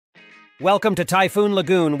Welcome to Typhoon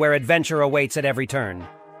Lagoon, where adventure awaits at every turn.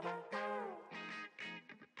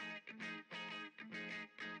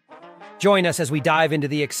 Join us as we dive into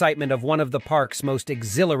the excitement of one of the park's most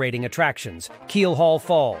exhilarating attractions, Keelhaul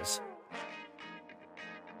Falls.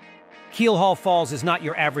 Keelhaul Falls is not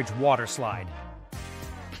your average water slide.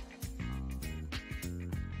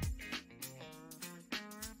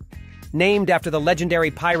 Named after the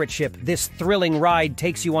legendary pirate ship, this thrilling ride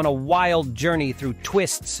takes you on a wild journey through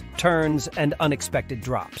twists, turns, and unexpected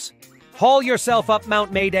drops. Haul yourself up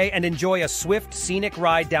Mount Mayday and enjoy a swift, scenic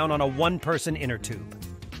ride down on a one-person inner tube.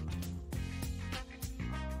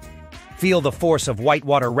 Feel the force of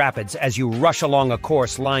whitewater rapids as you rush along a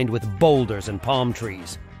course lined with boulders and palm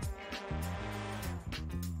trees.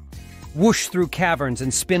 Whoosh through caverns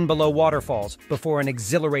and spin below waterfalls before an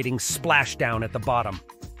exhilarating splashdown at the bottom.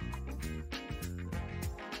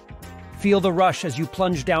 Feel the rush as you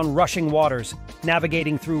plunge down rushing waters,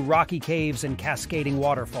 navigating through rocky caves and cascading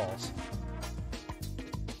waterfalls.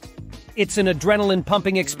 It's an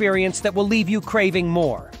adrenaline-pumping experience that will leave you craving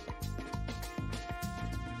more.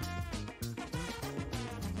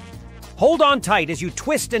 Hold on tight as you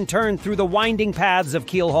twist and turn through the winding paths of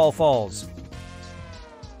Keelhaul Falls.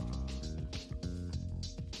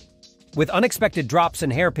 With unexpected drops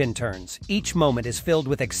and hairpin turns, each moment is filled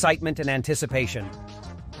with excitement and anticipation.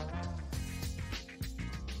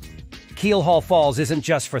 Keelhaul Falls isn't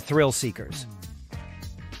just for thrill seekers.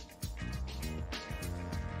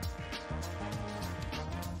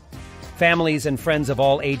 Families and friends of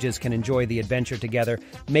all ages can enjoy the adventure together,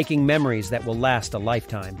 making memories that will last a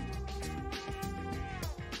lifetime.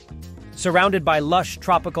 Surrounded by lush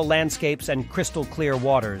tropical landscapes and crystal-clear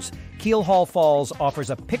waters, Keelhaul Falls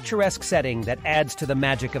offers a picturesque setting that adds to the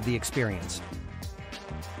magic of the experience.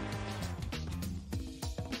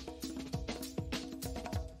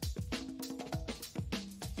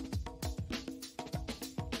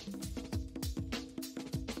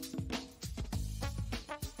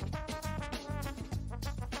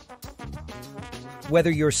 Whether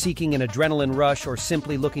you're seeking an adrenaline rush or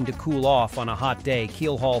simply looking to cool off on a hot day,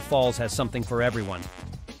 Keelhaul Falls has something for everyone.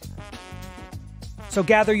 So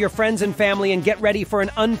gather your friends and family and get ready for an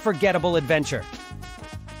unforgettable adventure.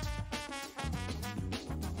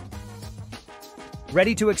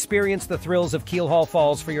 Ready to experience the thrills of Keelhaul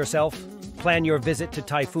Falls for yourself? Plan your visit to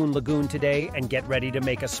Typhoon Lagoon today and get ready to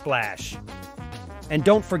make a splash. And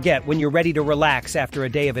don't forget, when you're ready to relax after a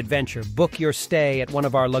day of adventure, book your stay at one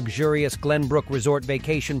of our luxurious Glenbrook Resort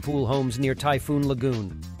vacation pool homes near Typhoon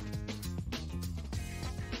Lagoon.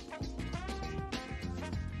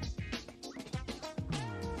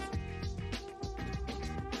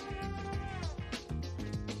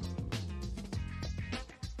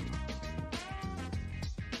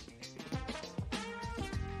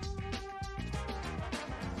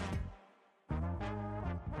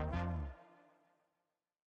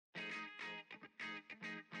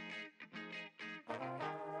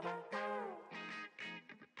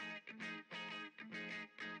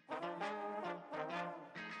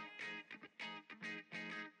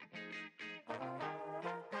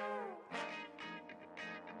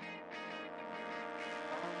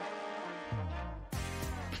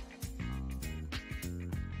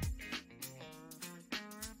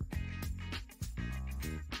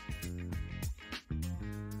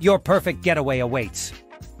 Your perfect getaway awaits.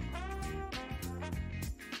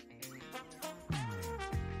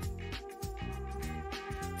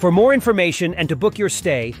 For more information and to book your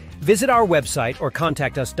stay, visit our website or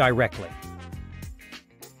contact us directly.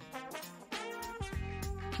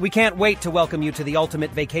 We can't wait to welcome you to the ultimate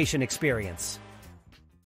vacation experience.